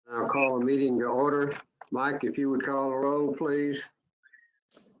call the meeting to order. Mike, if you would call the roll, please.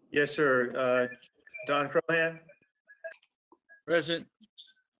 Yes, sir. Don Crohan, Present.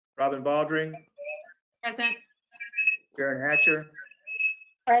 Robin Baldry, Present. Sharon Hatcher,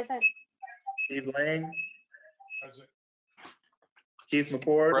 Present. Steve Lane, Present. Keith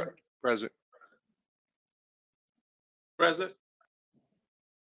McCord, Present. Present.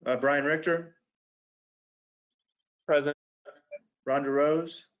 Brian Richter, Present. Rhonda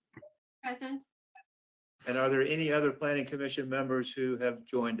Rose. Present. And are there any other planning commission members who have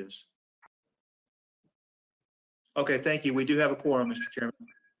joined us? Okay, thank you. We do have a quorum, Mr. Chairman.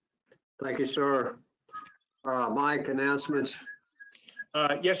 Thank you, sir. Mike, announcements.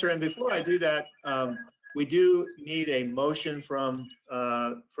 Yes, sir. And before I do that, we do need a motion from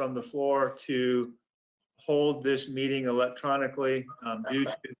the floor to hold this meeting electronically due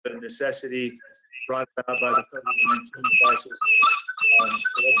to the necessity brought about by the COVID-19 crisis. So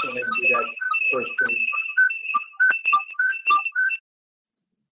let's go ahead and do that first, please.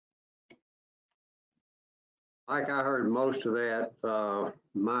 Mike, I heard most of that.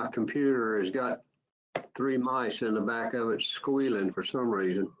 My computer has got 3 mice in the back of it squealing for some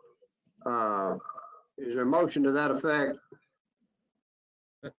reason. Is there a motion to that effect?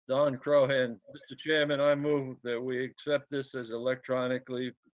 Don Crohan, Mr. Chairman, I move that we accept this as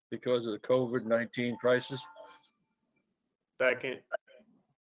electronically because of the COVID-19 crisis. Second.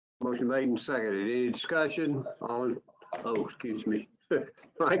 Motion made and seconded. Any discussion on, oh, excuse me.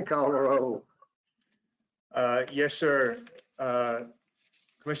 Mike, call the roll. Yes, sir.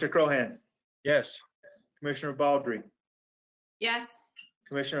 Commissioner Crohan, Yes. Commissioner Baldry, Yes.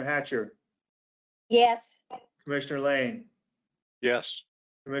 Commissioner Hatcher, Yes. Commissioner Lane, Yes.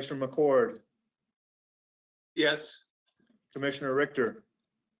 Commissioner McCord, Yes. Commissioner Richter,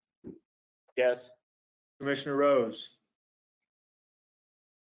 Yes. Commissioner Rose.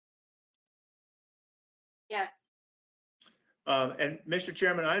 Yes. And Mr.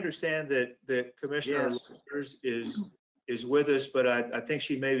 Chairman, I understand that Commissioner Yes. Rogers is with us, but I think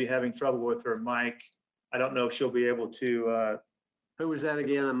she may be having trouble with her mic. I don't know if she'll be able to, Who was that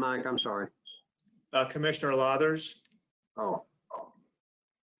again, Mike? I'm sorry. Commissioner Lathers. Oh.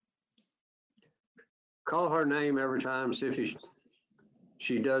 Call her name every time, see if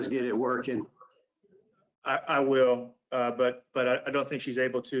she does get it working. I will, but I don't think she's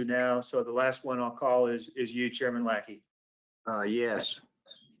able to now. So the last one I'll call is you, Chairman Lackey. Yes.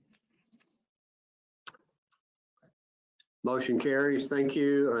 Motion carries. Thank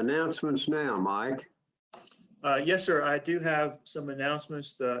you. Announcements now, Mike. Yes, sir. I do have some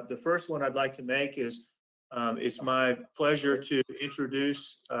announcements. The first one I'd like to make is it's my pleasure to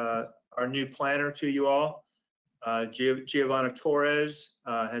introduce our new planner to you all. Giovanna Torres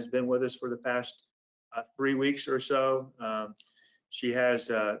has been with us for the past 3 weeks or so. She has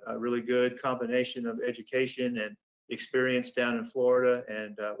a really good combination of education and experience down in Florida,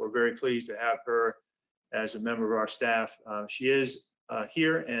 and we're very pleased to have her as a member of our staff. She is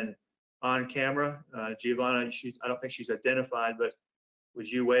here and on camera. Giovanna, I don't think she's identified, but would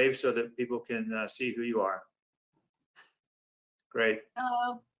you wave so that people can see who you are? Great.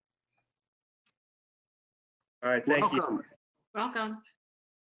 Hello. All right, thank you. Welcome. Welcome.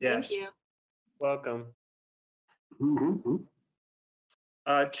 Yes. Thank you. Welcome. Mhm.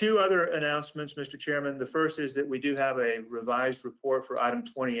 2 other announcements, Mr. Chairman. The first is that we do have a revised report for item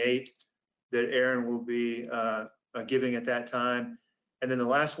 28 that Aaron will be giving at that time. And then the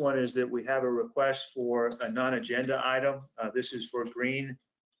last one is that we have a request for a non-agenda item. This is for Green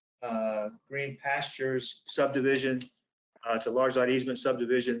Pastures subdivision. It's a large lot easement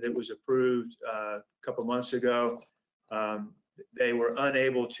subdivision that was approved a couple months ago. They were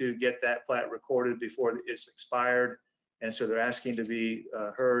unable to get that plat recorded before it's expired. And so they're asking to be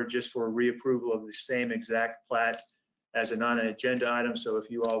heard just for reapproval of the same exact plat as a non-agenda item. So if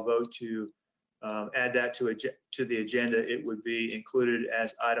you all vote to add that to the agenda, it would be included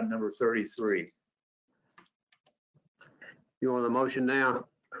as item number 33. You want a motion now?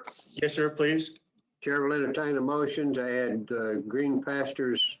 Yes, sir, please. Chair will entertain a motion to add Green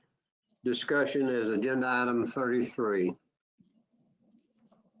Pastures discussion as agenda item 33.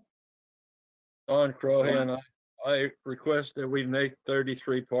 Don Crohan, I request that we make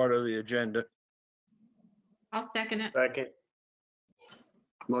 33 part of the agenda. I'll second it. Second.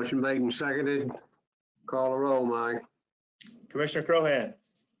 Motion made and seconded. Call the roll, Mike. Commissioner Crohan.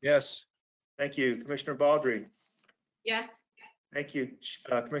 Yes. Thank you. Commissioner Baldry. Yes. Thank you.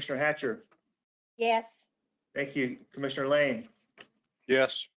 Commissioner Hatcher. Yes. Thank you. Commissioner Lane.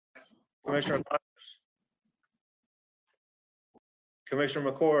 Yes. Commissioner Lathers.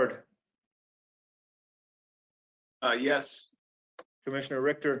 Commissioner McCord. Yes. Commissioner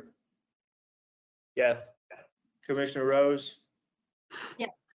Richter. Yes. Commissioner Rose? Yes.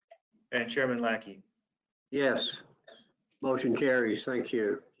 And Chairman Lackey. Yes. Motion carries. Thank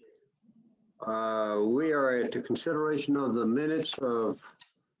you. We are at the consideration of the minutes of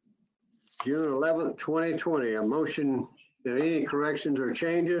June 11th, 2020. A motion, any corrections or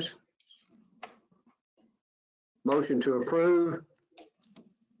changes? Motion to approve.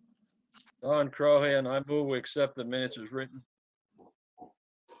 Don Crohan, I move we accept the minutes as written.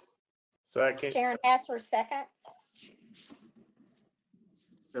 Second. Sharon Hatcher, second.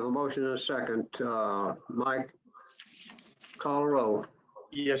 We have a motion and a second. Mike, call a roll.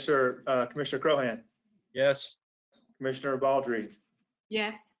 Yes, sir. Commissioner Crohan, Yes. Commissioner Baldry,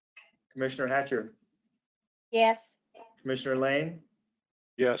 Yes. Commissioner Hatcher, Yes. Commissioner Lane,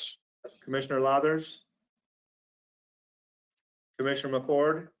 Yes. Commissioner Lathers, Commissioner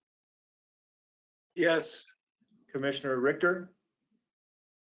McCord, Yes. Commissioner Richter,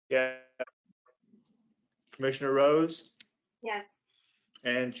 Yeah. Commissioner Rose, Yes.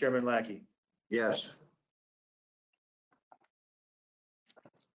 and Chairman Lackey. Yes.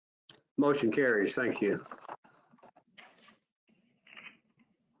 Motion carries. Thank you.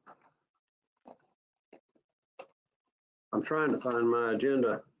 I'm trying to find my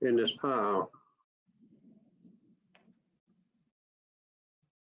agenda in this pile.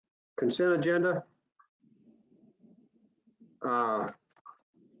 Consent agenda?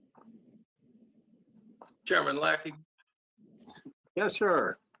 Chairman Lackey. Yes,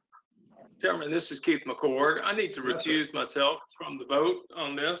 sir. Chairman, this is Keith McCord. I need to Yes, sir. recuse myself from the vote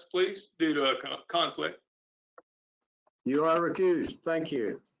on this, please, due to a conflict. You are recused. Thank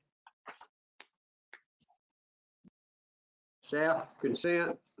you. Staff,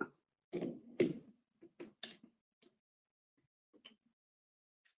 consent?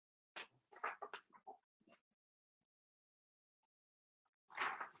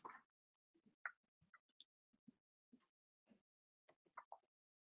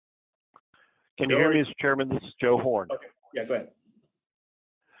 Can you hear me, Mr. Chairman? This is Joe Horn. Yeah, go ahead.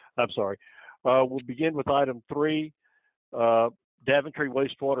 I'm sorry. We'll begin with item 3, Daventry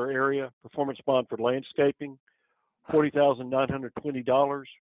wastewater area performance bond for landscaping, $40,920.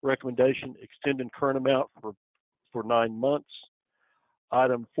 Recommendation, extend and current amount for 9 months.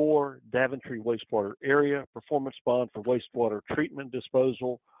 Item 4, Daventry wastewater area performance bond for wastewater treatment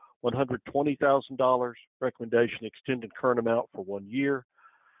disposal, $120,000. Recommendation, extend and current amount for 1 year.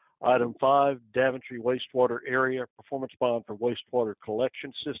 Item 5, Daventry wastewater area performance bond for wastewater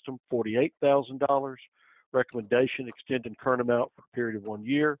collection system, $48,000. Recommendation, extend and current amount for a period of 1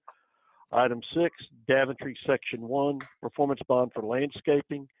 year. Item 6, Daventry section 1 performance bond for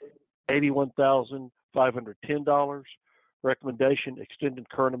landscaping, $81,510. Recommendation, extend and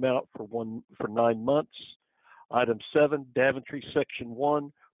current amount for 9 months. Item 7, Daventry section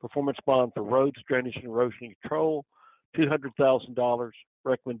 1 performance bond for roads, drainage, and erosion control, $200,000.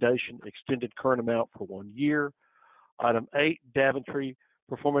 Recommendation, extended current amount for 1 year. Item 8, Daventry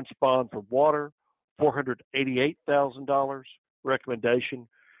performance bond for water, $488,000. Recommendation,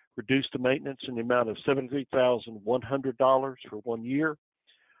 reduced to maintenance in the amount of $73,100 for 1 year.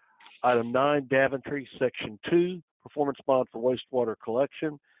 Item 9, Daventry section 2 performance bond for wastewater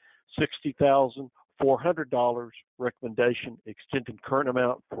collection, $60,400. Recommendation, extended current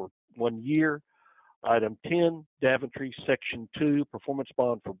amount for 1 year. Item 10, Daventry section 2 performance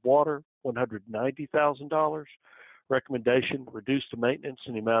bond for water, $190,000. Recommendation, reduced to maintenance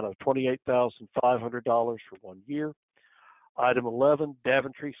in the amount of $28,500 for 1 year. Item 11,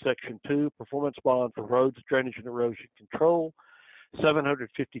 Daventry section 2 performance bond for roads, drainage, and erosion control,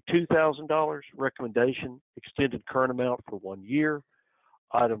 $752,000. Recommendation, extended current amount for 1 year.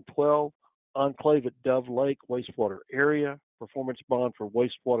 Item 12, Enclave at Dove Lake wastewater area performance bond for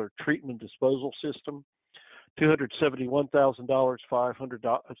wastewater treatment disposal system,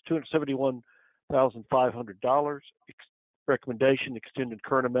 $271,500. Recommendation, extended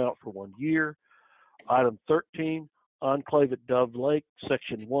current amount for 1 year. Item 13, Enclave at Dove Lake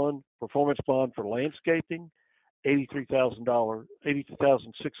section 1 performance bond for landscaping,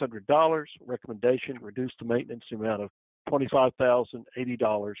 $82,600. Recommendation, reduced to maintenance amount of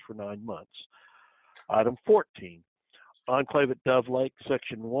 $25,080 for 9 months. Item 14, Enclave at Dove Lake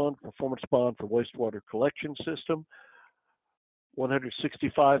section 1 performance bond for wastewater collection system,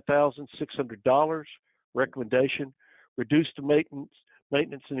 $165,600. Recommendation, reduced to maintenance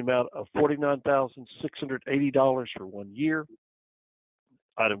in the amount of $49,680 for 1 year.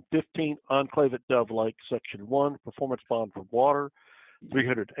 Item 15, Enclave at Dove Lake section 1 performance bond for water,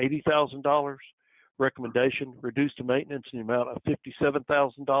 $380,000. Recommendation, reduced to maintenance in the amount of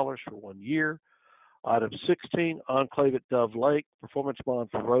 $57,000 for 1 year. Item 16, Enclave at Dove Lake, performance bond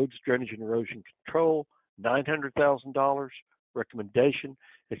for roads, drainage, and erosion control, $900,000. Recommendation,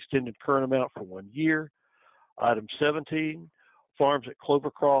 extended current amount for 1 year. Item 17, Farms at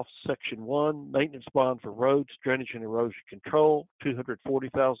Clovercroft, Section 1, maintenance bond for roads, drainage, and erosion control,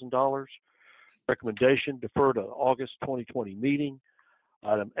 $240,000. Recommendation, defer to August 2020 meeting.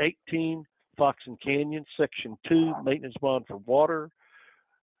 Item 18, Fox and Canyon, Section 2, maintenance bond for water,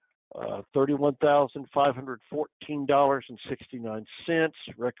 $31,514.69.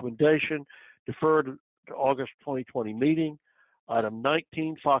 Recommendation, defer to August 2020 meeting. Item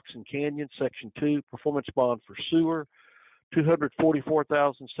 19, Fox and Canyon, Section 2, performance bond for sewer,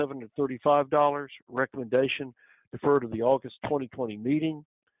 $244,735. Recommendation, defer to the August 2020 meeting.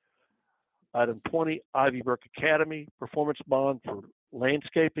 Item 20, Ivy Brook Academy, performance bond for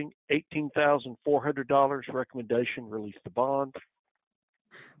landscaping, $18,400. Recommendation, release the bond.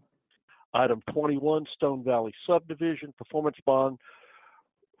 Item 21, Stone Valley Subdivision, performance bond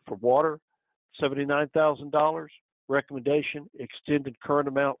for water, $79,000. Recommendation, extended current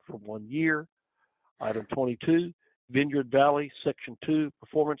amount for 1 year. Item 22, Vineyard Valley, Section 2,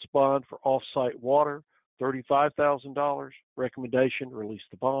 performance bond for off-site water, $35,000. Recommendation, release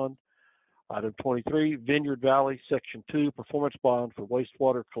the bond. Item 23, Vineyard Valley, Section 2, performance bond for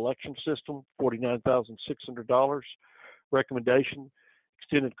wastewater collection system, $49,600. Recommendation,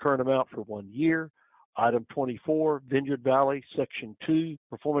 extended current amount for 1 year. Item 24, Vineyard Valley, Section 2,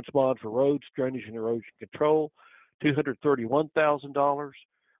 performance bond for roads, drainage, and erosion control, $231,000.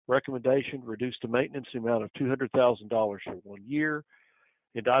 Recommendation, reduce to maintenance the amount of $200,000 for 1 year.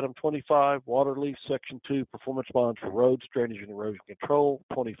 And item 25, Waterleaf, Section 2, performance bond for roads, drainage, and erosion control,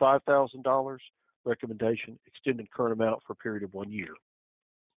 $25,000. Recommendation, extended current amount for a period of 1 year.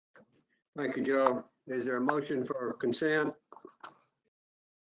 Thank you, Joe. Is there a motion for consent?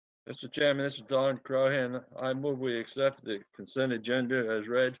 Mr. Chairman, this is Don Crohan. I move we accept the consent agenda as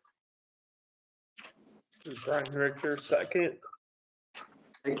read. This is Brian Richter, second.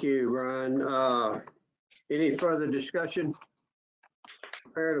 Thank you, Brian. Any further discussion?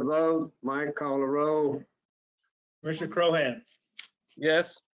 Prepare to vote. Mike, call the roll. Commissioner Crohan,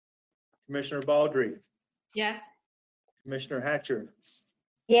 Yes. Commissioner Baldry, Yes. Commissioner Hatcher,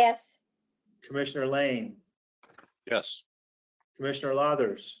 Yes. Commissioner Lane, Yes. Commissioner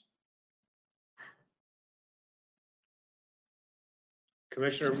Lathers,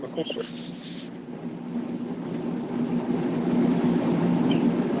 Commissioner McCoy.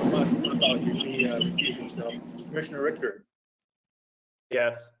 My apologies, he recused himself. Commissioner Richter,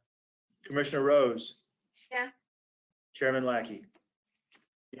 Yes. Commissioner Rose, Yes. Chairman Lackey.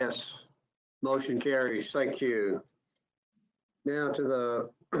 Yes. Motion carries. Thank you. Now to the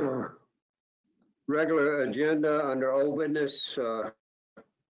regular agenda under old business.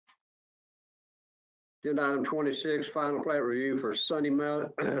 Agenda item 26, final plat review for Sunny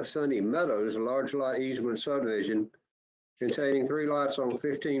Meadows, a large lot easement subdivision containing 3 lots on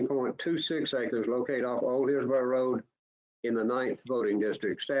 15.26 acres located off Old Hillsborough Road in the 9th voting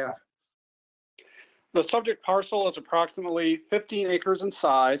district. Staff. The subject parcel is approximately 15 acres in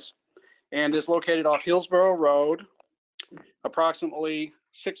size and is located off Hillsborough Road, approximately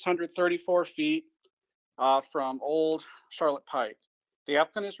 634 feet from Old Charlotte Pike. The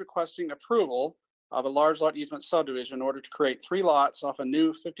applicant is requesting approval of a large lot easement subdivision in order to create 3 lots off a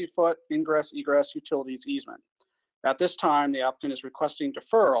new 50-foot ingress-egress utilities easement. At this time, the applicant is requesting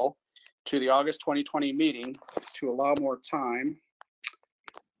deferral to the August 2020 meeting to allow more time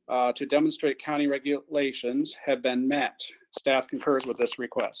to demonstrate county regulations have been met. Staff concurs with this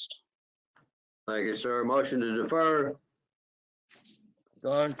request. Thank you, sir. Motion to defer.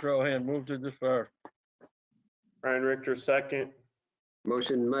 Don Crohan, move to defer. Brian Richter, second.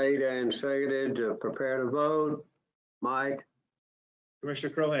 Motion made and seconded to prepare to vote. Mike.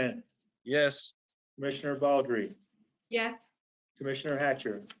 Commissioner Crohan, Yes. Commissioner Baldry, Yes. Commissioner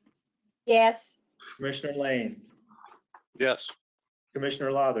Hatcher, Yes. Commissioner Lane, Yes.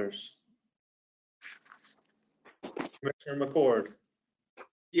 Commissioner Lathers, Commissioner McCord,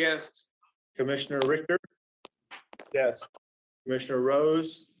 Yes. Commissioner Richter, Yes. Commissioner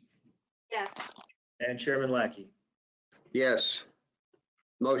Rose, Yes. and Chairman Lackey. Yes.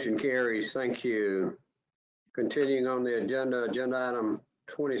 Motion carries. Thank you. Continuing on the agenda, agenda item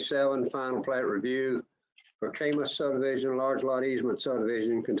 27, final plat review for Camus subdivision, large lot easement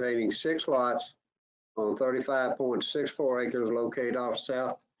subdivision containing 6 lots on 35.64 acres located off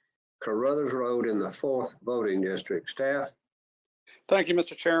South Carruthers Road in the 4th voting district. Staff. Thank you,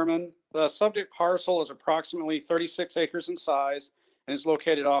 Mr. Chairman. The subject parcel is approximately 36 acres in size and is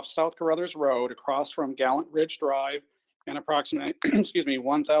located off South Carruthers Road across from Gallant Ridge Drive and approximately,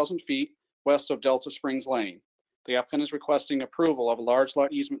 1,000 feet west of Delta Springs Lane. The applicant is requesting approval of a large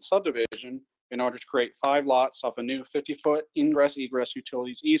lot easement subdivision in order to create 5 lots off a new 50-foot ingress-egress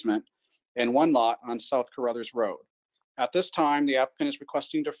utilities easement and 1 lot on South Carruthers Road. At this time, the applicant is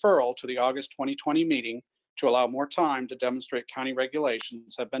requesting deferral to the August 2020 meeting to allow more time to demonstrate county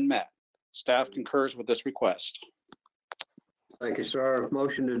regulations have been met. Staff concurs with this request. Thank you, sir.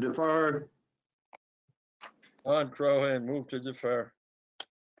 Motion to defer. Don Crohan, move to defer.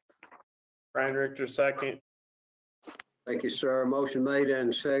 Brian Richter, second. Thank you, sir. Motion made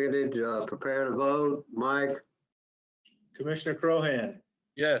and seconded. Prepare to vote. Mike? Commissioner Crohan,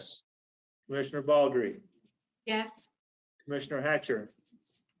 Yes. Commissioner Baldry, Yes. Commissioner Hatcher,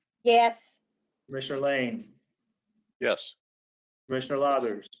 Yes. Commissioner Lane, Yes. Commissioner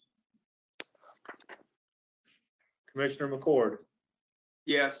Lathers, Commissioner McCord,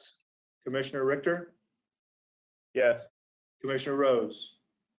 yes, Commissioner Richter, Yes. Commissioner Rose,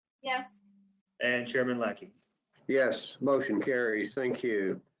 Yes. and Chairman Lackey. Yes, motion carries. Thank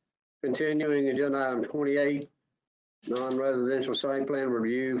you. Continuing agenda item 28, non-residential site plan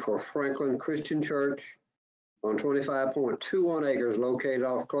review for Franklin Christian Church on 25.21 acres located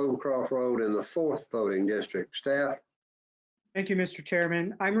off Clovercroft Road in the 4th voting district. Staff? Thank you, Mr.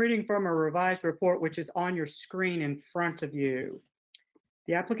 Chairman. I'm reading from a revised report which is on your screen in front of you.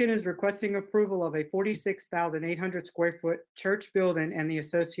 The applicant is requesting approval of a 46,800 square foot church building and the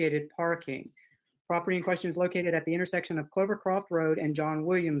associated parking. Property in question is located at the intersection of Clovercroft Road and John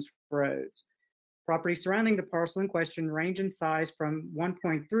Williams Roads. Property surrounding the parcel in question range in size from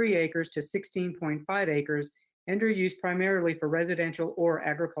 1.3 acres to 16.5 acres and are used primarily for residential or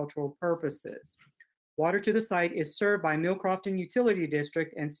agricultural purposes. Water to the site is served by Millcrofton Utility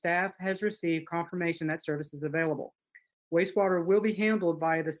District, and staff has received confirmation that service is available. Wastewater will be handled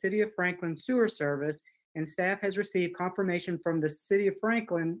via the City of Franklin Sewer Service, and staff has received confirmation from the City of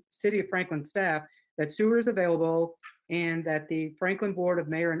Franklin staff that sewer is available and that the Franklin Board of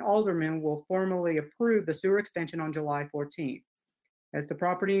Mayor and Aldermen will formally approve the sewer extension on July 14th. As the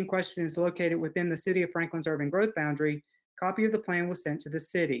property in question is located within the City of Franklin's urban growth boundary, a copy of the plan was sent to the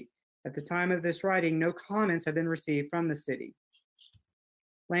city. At the time of this writing, no comments have been received from the city.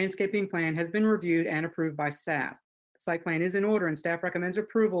 Landscaping plan has been reviewed and approved by staff. The site plan is in order and staff recommends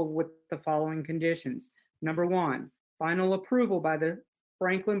approval with the following conditions. Number 1, final approval by the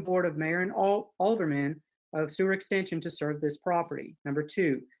Franklin Board of Mayor and Aldermen of sewer extension to serve this property. Number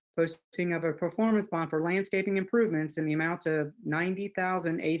 2, posting of a performance bond for landscaping improvements in the amount of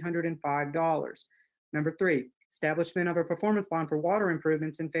 $90,805. Number 3, establishment of a performance bond for water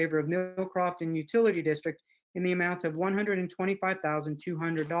improvements in favor of Millcrofton Utility District in the amount of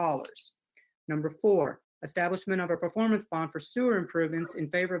 $125,200. Number 4, establishment of a performance bond for sewer improvements in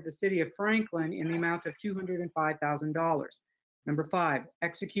favor of the City of Franklin in the amount of $205,000. Number 5,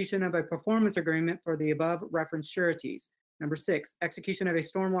 execution of a performance agreement for the above referenced sureties. Number 6, execution of a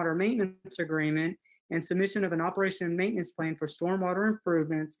stormwater maintenance agreement and submission of an operation and maintenance plan for stormwater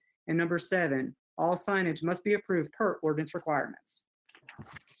improvements. And number 7, all signage must be approved per ordinance requirements.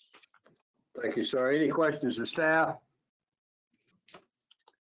 Thank you, sir. Any questions of staff?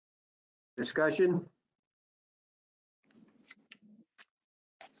 Discussion?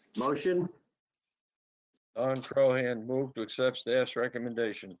 Motion? Don Crohan, move to accept staff's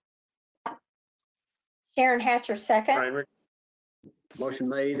recommendation. Sharon Hatcher, second. Brian Richter, Motion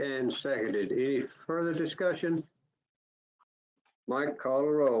made and seconded. Any further discussion? Mike, call a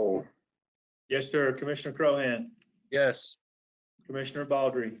roll. Yes, sir. Commissioner Crohan, Yes. Commissioner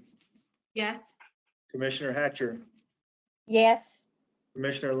Baldry, Yes. Commissioner Hatcher, Yes.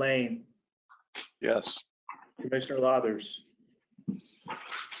 Commissioner Lane, Yes. Commissioner Lathers,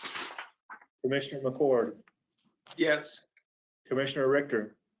 Commissioner McCord, yes, Commissioner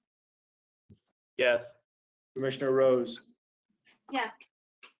Richter, yes. Commissioner Rose, Yes.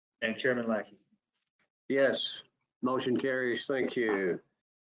 and Chairman Lackey. Yes, motion carries. Thank you.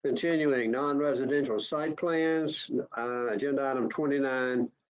 Continuing, non-residential site plans, agenda item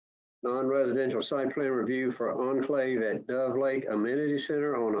 29, non-residential site plan review for enclave at Dove Lake Amenity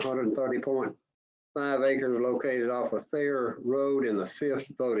Center on 130.5 acres located off of Thayer Road in the 5th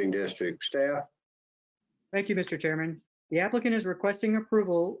voting district. Staff? Thank you, Mr. Chairman. The applicant is requesting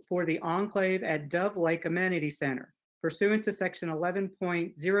approval for the enclave at Dove Lake Amenity Center. Pursuant to section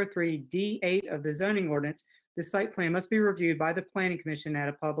 11.03D8 of the zoning ordinance, the site plan must be reviewed by the Planning Commission at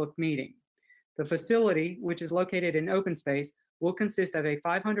a public meeting. The facility, which is located in open space, will consist of a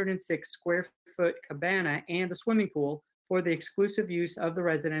 506 square foot cabana and a swimming pool for the exclusive use of the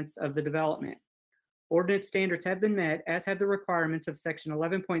residents of the development. Ordinance standards have been met, as have the requirements of section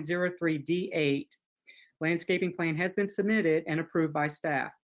 11.03D8. Landscaping plan has been submitted and approved by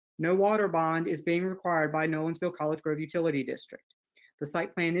staff. No water bond is being required by Nolensville College Grove Utility District. The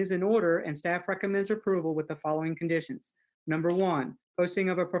site plan is in order and staff recommends approval with the following conditions. Number one, posting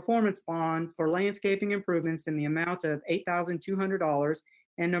of a performance bond for landscaping improvements in the amount of $8,200.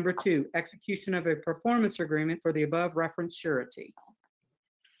 And number two, execution of a performance agreement for the above referenced surety.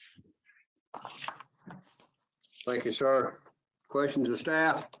 Thank you, sir. Questions of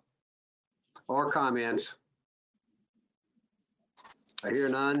staff or comments? I hear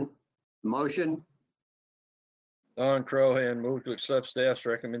none. Motion? Don Crohan, move to accept staff's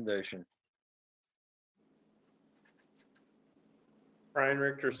recommendation. Brian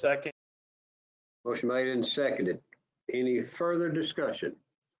Richter, second. Motion made and seconded. Any further discussion?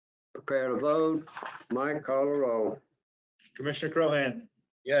 Prepare to vote. Mike, call the roll. Commissioner Crohan,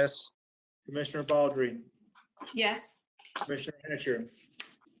 Yes. Commissioner Baldry, Yes. Commissioner Hatcher,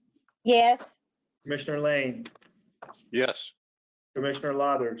 Yes. Commissioner Lane, Yes. Commissioner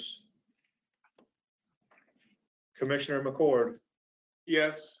Lathers, Commissioner McCord,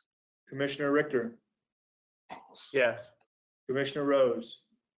 yes, Commissioner Richter, Yes. Commissioner Rose,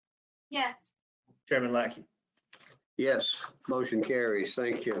 Yes. Chairman Lackey. Yes, motion carries.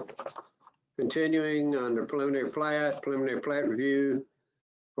 Thank you. Continuing under preliminary plat review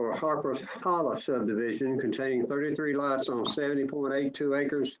for Harper's Hollow subdivision containing 33 lots on 70.82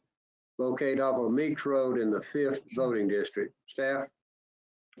 acres located off of Meeks Road in the 5th voting district. Staff?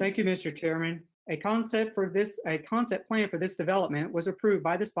 Thank you, Mr. Chairman. A concept plan for this development was approved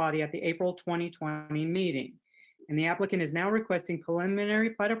by this body at the April 2020 meeting, and the applicant is now requesting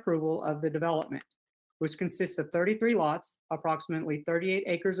preliminary plat approval of the development, which consists of 33 lots, approximately 38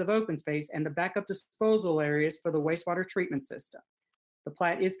 acres of open space, and the backup disposal areas for the wastewater treatment system. The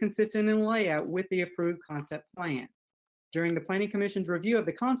plat is consistent in layout with the approved concept plan. During the Planning Commission's review of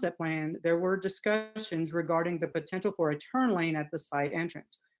the concept plan, there were discussions regarding the potential for a turn lane at the site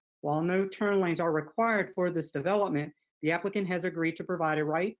entrance. While no turn lanes are required for this development, the applicant has agreed to provide a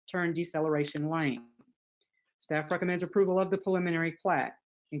right turn deceleration lane. Staff recommends approval of the preliminary plat.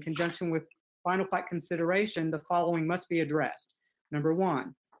 In conjunction with final plat consideration, the following must be addressed. Number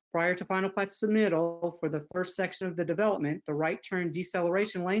one, prior to final plat submittal for the first section of the development, the right turn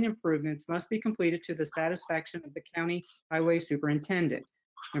deceleration lane improvements must be completed to the satisfaction of the county highway superintendent.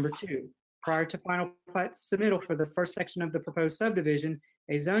 Number two, prior to final plat submittal for the first section of the proposed subdivision,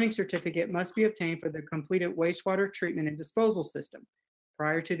 a zoning certificate must be obtained for the completed wastewater treatment and disposal system.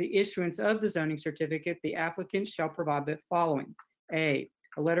 Prior to the issuance of the zoning certificate, the applicant shall provide the following. A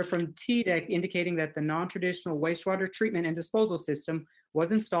letter from TDEC indicating that the non-traditional wastewater treatment and disposal system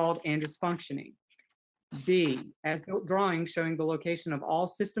was installed and is functioning. B, as-built drawings showing the location of all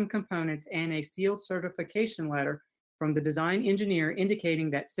system components and a sealed certification letter from the design engineer indicating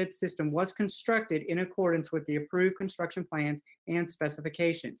that said system was constructed in accordance with the approved construction plans and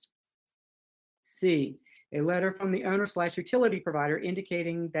specifications. C, a letter from the owner/utility provider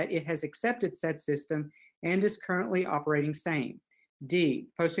indicating that it has accepted said system and is currently operating same. D,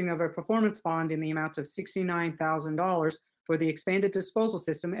 posting of a performance bond in the amount of $69,000 for the expanded disposal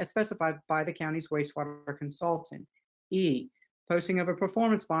system as specified by the county's wastewater consultant. E, posting of a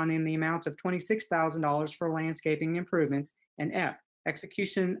performance bond in the amount of $26,000 for landscaping improvements. And F,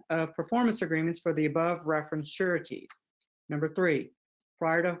 execution of performance agreements for the above referenced sureties. Number three,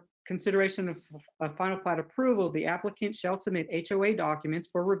 prior to consideration of final plat approval, the applicant shall submit HOA documents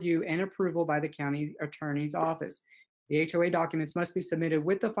for review and approval by the county attorney's office. The HOA documents must be submitted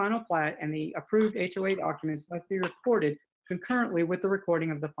with the final plat, and the approved HOA documents must be recorded concurrently with the recording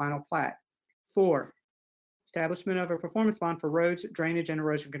of the final plat. 4, establishment of a performance bond for roads, drainage, and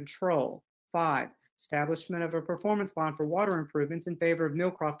erosion control. 5, establishment of a performance bond for water improvements in favor of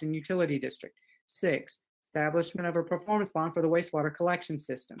Millcrofton Utility District. 6, establishment of a performance bond for the wastewater collection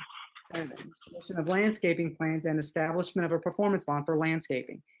system. 7, submission of landscaping plans and establishment of a performance bond for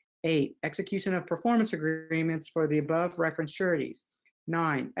landscaping. 8, execution of performance agreements for the above referenced sureties.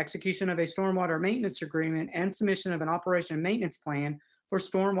 9, execution of a stormwater maintenance agreement and submission of an operation and maintenance plan for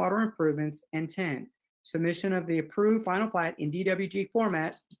stormwater improvements. And 10, submission of the approved final plat in DWG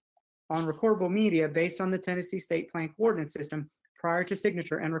format on recordable media based on the Tennessee State Plan Coordinate System prior to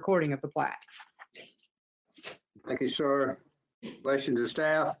signature and recording of the plat. Thank you, sir. Questions of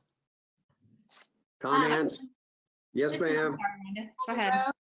staff? Comments? Yes, This is ma'am. Miranda. Go ahead.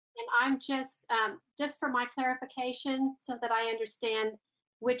 And I'm just for my clarification, so that I understand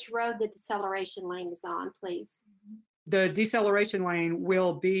which road the deceleration lane is on, please. The deceleration lane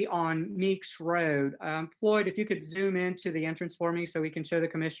will be on Meeks Road. Floyd, if you could zoom into the entrance for me so we can show the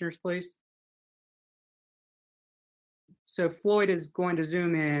commissioners, please. So Floyd is going to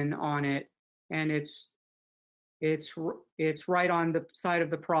zoom in on it, and it's It's right on the side of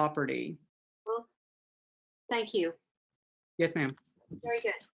the property. Thank you. Yes, ma'am. Very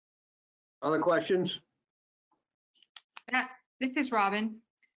good. Other questions? This is Robin.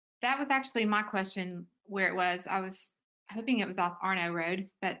 That was actually my question where it was. I was hoping it was off Arno Road,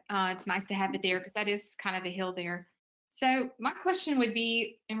 but it's nice to have it there because that is kind of a hill there. So my question would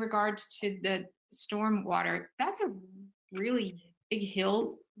be in regards to the storm water. That's a really big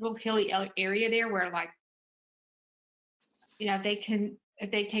hill, real hilly area there where, like, you know,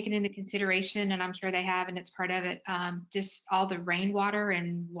 if they've taken into consideration, and I'm sure they have, and it's part of it, just all the rainwater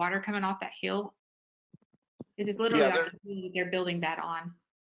and water coming off that hill. It is literally Yeah, like a hill that they're building that on.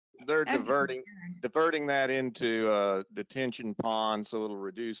 They're That'd be a concern. diverting that into a detention pond, so it'll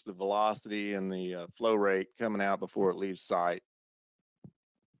reduce the velocity and the flow rate coming out before it leaves site.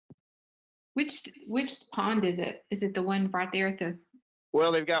 Which pond is it? Is it the one right there at the?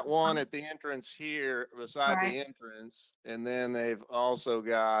 Well, they've got one at the entrance here beside Right. the entrance, and then they've also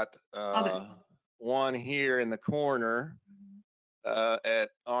got Other. one here in the corner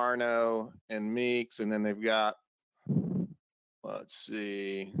at Arno and Meeks, and then they've got, let's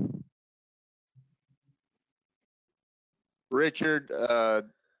see, Richard,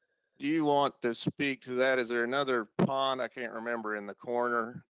 do you want to speak to that? Is there another pond? I can't remember in the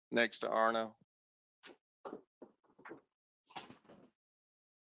corner next to Arno.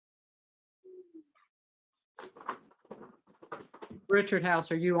 Richard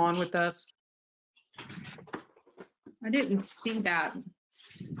House, are you on with us? I didn't see that.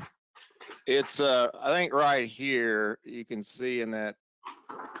 It's I think right here you can see in that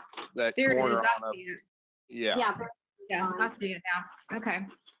There it corner is. on I a, see it. yeah. Yeah, I see it now. Okay.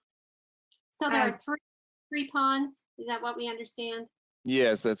 So there are three ponds. Is that what we understand?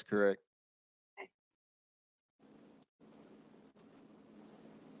 Yes, that's correct.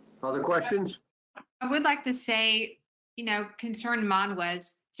 Other questions? I would like to say, you know, concern of mine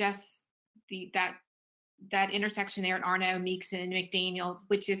was just that intersection there at Arno, Meeks, and McDaniel,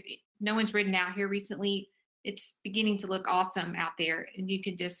 which if no one's ridden out here recently, it's beginning to look awesome out there. And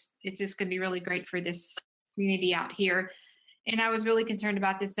it's just going to be really great for this community out here. And I was really concerned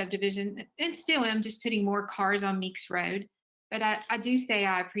about this subdivision, and still am, just putting more cars on Meeks Road. But I do say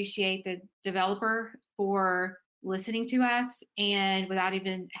I appreciate the developer for listening to us, and without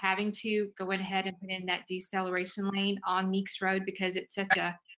even having to go ahead and put in that deceleration lane on Meeks Road, because it's such a,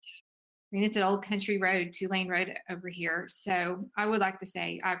 I mean, it's an old country road, 2-lane road over here. So I would like to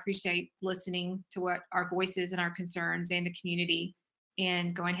say I appreciate listening to what our voices and our concerns and the community,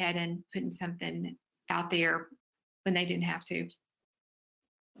 and going ahead and putting something out there when they didn't have to.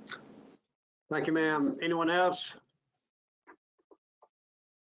 Thank you, ma'am. Anyone else?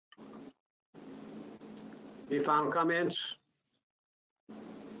 Any final comments?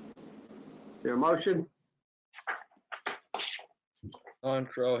 Your motion? On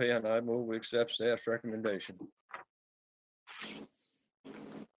Crohan, I move we accept staff's recommendation.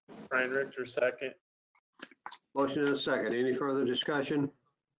 Brian Richter, second. Motion and a second. Any further discussion?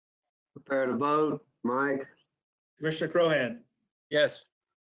 Prepare to vote. Mike? Commissioner Crohan, Yes.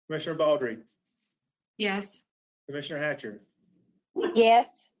 Commissioner Baldry, Yes. Commissioner Hatcher,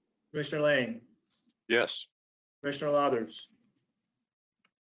 Yes. Commissioner Lane, Yes. Commissioner Lathers,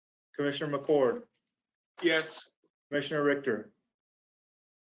 Commissioner McCord, yes, Commissioner Richter,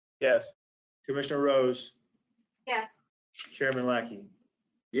 Yes. Commissioner Rose, Yes. Chairman Lackey.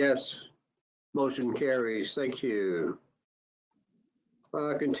 Yes. Motion carries. Thank you.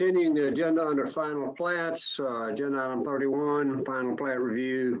 Continuing the agenda under final plats, agenda item 31, final plat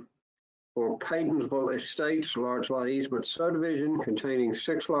review for Paydensville Estates, large lot easement subdivision containing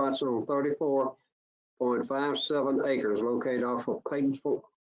 6 lots on 34.57 acres located off of Paydensville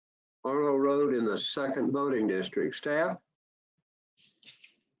Arno Road in the 2nd voting district. Staff?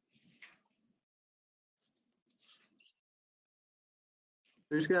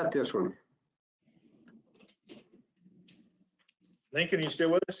 Who's got this one? Lincoln, you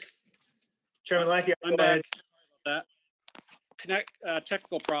still with us? Chairman Lackey, I'm go ahead. back.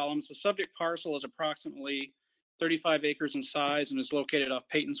 Technical problems. The subject parcel is approximately 35 acres in size and is located off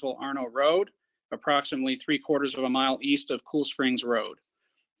Paydensville Arno Road, approximately 3/4 of a mile east of Cool Springs Road.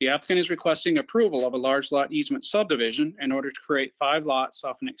 The applicant is requesting approval of a large lot easement subdivision in order to create 5 lots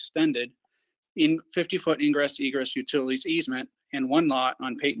off an extended 50-foot ingress egress utilities easement and 1 lot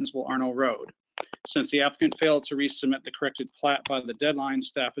on Paydensville Arno Road. Since the applicant failed to resubmit the corrected plat by the deadline,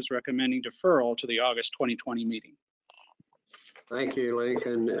 staff is recommending deferral to the August 2020 meeting. Thank you,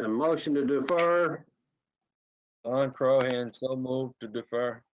 Lincoln. A motion to defer. On Crohan, so moved to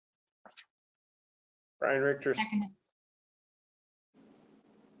defer. Brian Richter, Second.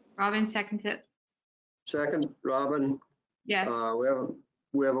 Robin seconds it. second, Robin. Yes.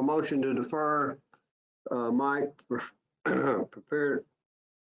 We have a motion to defer. Mike, prepare,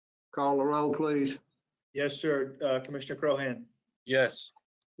 call the roll, please. Yes, sir. Commissioner Crohan, Yes.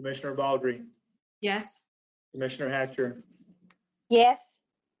 Commissioner Baldry, Yes. Commissioner Hatcher, Yes.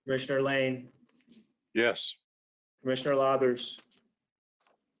 Commissioner Lane, Yes. Commissioner Lathers,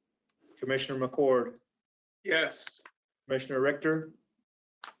 Commissioner McCord, Yes. Commissioner Richter,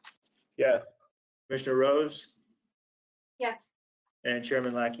 Yes. Commissioner Rose, Yes. and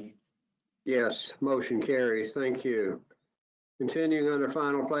Chairman Lackey. Yes, motion carries. Thank you. Continuing under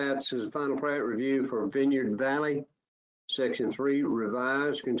final plats is final plat review for Vineyard Valley, Section 3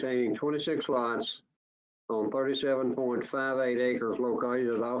 revised containing 26 lots on 37.58 acres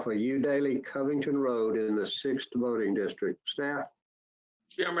located off of U Daly Covington Road in the 6th voting district. Staff?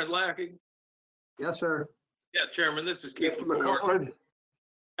 Chairman Lackey. Yes, sir. Yeah, Chairman, this is Keith Mr. McCord. McCord?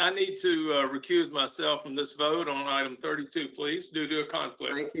 I need to recuse myself from this vote on item 32, please, due to a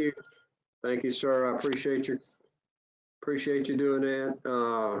conflict. Thank you. Thank you, sir. I appreciate you doing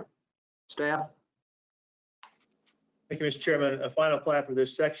that. Staff? Thank you, Mr. Chairman. A final plat for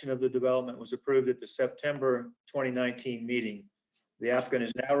this section of the development was approved at the September 2019 meeting. The applicant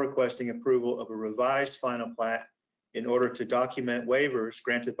is now requesting approval of a revised final plat in order to document waivers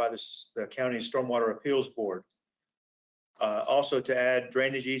granted by the county Stormwater Appeals Board. Also to add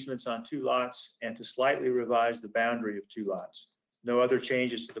drainage easements on 2 lots and to slightly revise the boundary of 2 lots. No other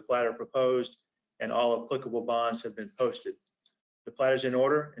changes to the plat are proposed, and all applicable bonds have been posted. The plat is in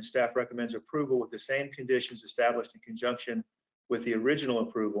order, and staff recommends approval with the same conditions established in conjunction with the original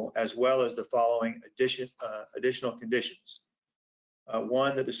approval, as well as the following additional conditions.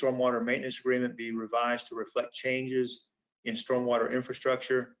 1, that the stormwater maintenance agreement be revised to reflect changes in stormwater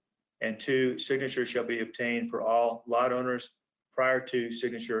infrastructure. And 2, signature shall be obtained for all lot owners prior to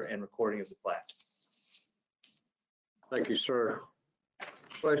signature and recording of the plat. Thank you, sir.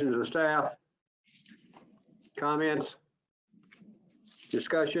 Questions of staff? Comments?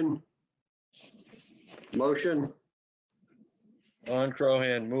 Discussion? Motion? On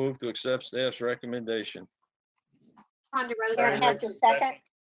Crohan, move to accept staff's recommendation. Ponderosa. Aaron Hatcher, second.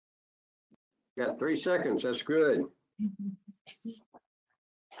 Got 3 seconds. That's good.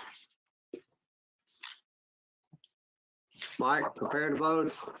 Mike, prepare to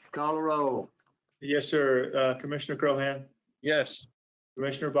vote. Call the roll. Yes, sir. Commissioner Crohan, Yes.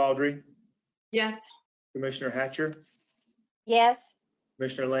 Commissioner Baldry, Yes. Commissioner Hatcher, Yes.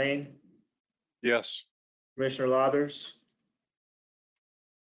 Commissioner Lane, Yes. Commissioner Lathers,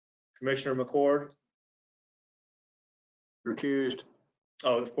 Commissioner McCord. Recused.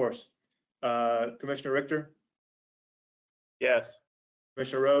 Oh, of course. Commissioner Richter, Yes.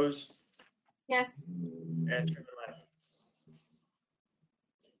 Commissioner Rose, Yes. and Chairman Lackey.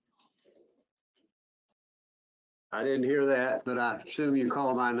 I didn't hear that, but I assume you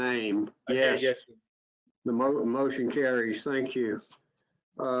called my name. I did, yes. The motion carries. Thank you.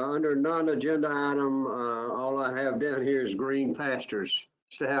 Under non-agenda item, all I have down here is green pastures.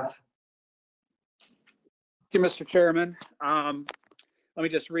 Staff? Thank you, Mr. Chairman. Let me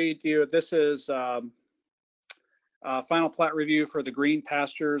just read to you. This is final plat review for the Green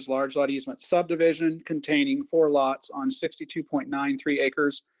Pastures Large Lot Easement subdivision containing 4 lots on 62.93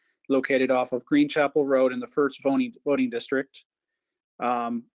 acres located off of Green Chapel Road in the 1st voting district.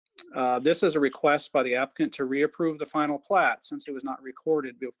 This is a request by the applicant to reapprove the final plat since it was not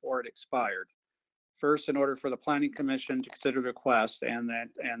recorded before it expired. First, in order for the Planning Commission to consider the request, and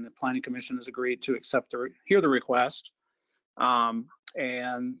the Planning Commission has agreed to hear the request.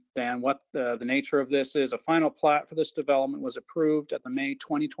 And then what the nature of this is, a final plat for this development was approved at the May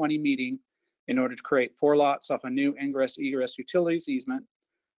 2020 meeting in order to create 4 lots off a new ingress-egress utilities easement.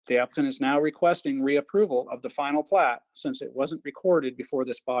 The applicant is now requesting reapproval of the final plat since it wasn't recorded before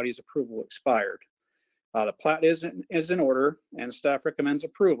this body's approval expired. The plat is in order, and staff recommends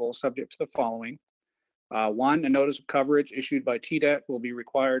approval subject to the following. 1, a notice of coverage issued by TDEC will be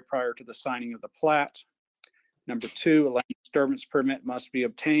required prior to the signing of the plat. Number 2, a land disturbance permit must be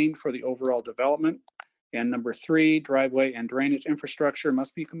obtained for the overall development. And number 3, driveway and drainage infrastructure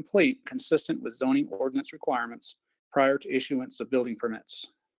must be complete, consistent with zoning ordinance requirements prior to issuance of building permits.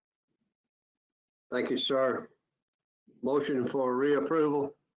 Thank you, sir. Motion for reapproval.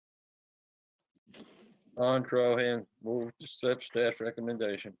 On Crohan, move to accept staff's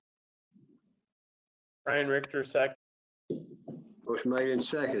recommendation. Brian Richter, second. Motion made and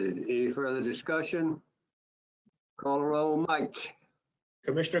seconded. Any further discussion? Call the roll. Mike?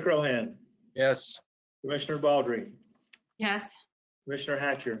 Commissioner Crohan, Yes. Commissioner Baldry, Yes. Commissioner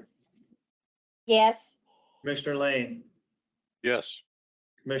Hatcher, Yes. Commissioner Lane, Yes.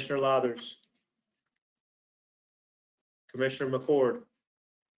 Commissioner Lathers, Commissioner McCord,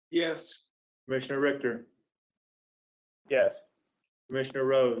 Yes. Commissioner Richter, Yes. Commissioner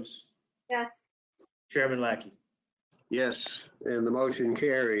Rose, Yes. Chairman Lackey. Yes, and the motion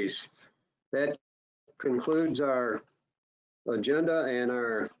carries. That concludes our agenda and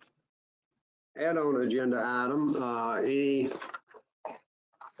our add-on agenda item. A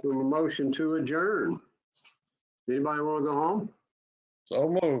motion to adjourn. Anybody want to go home?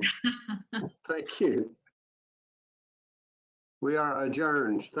 So moved. Thank you. We are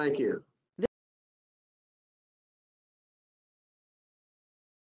adjourned. Thank you.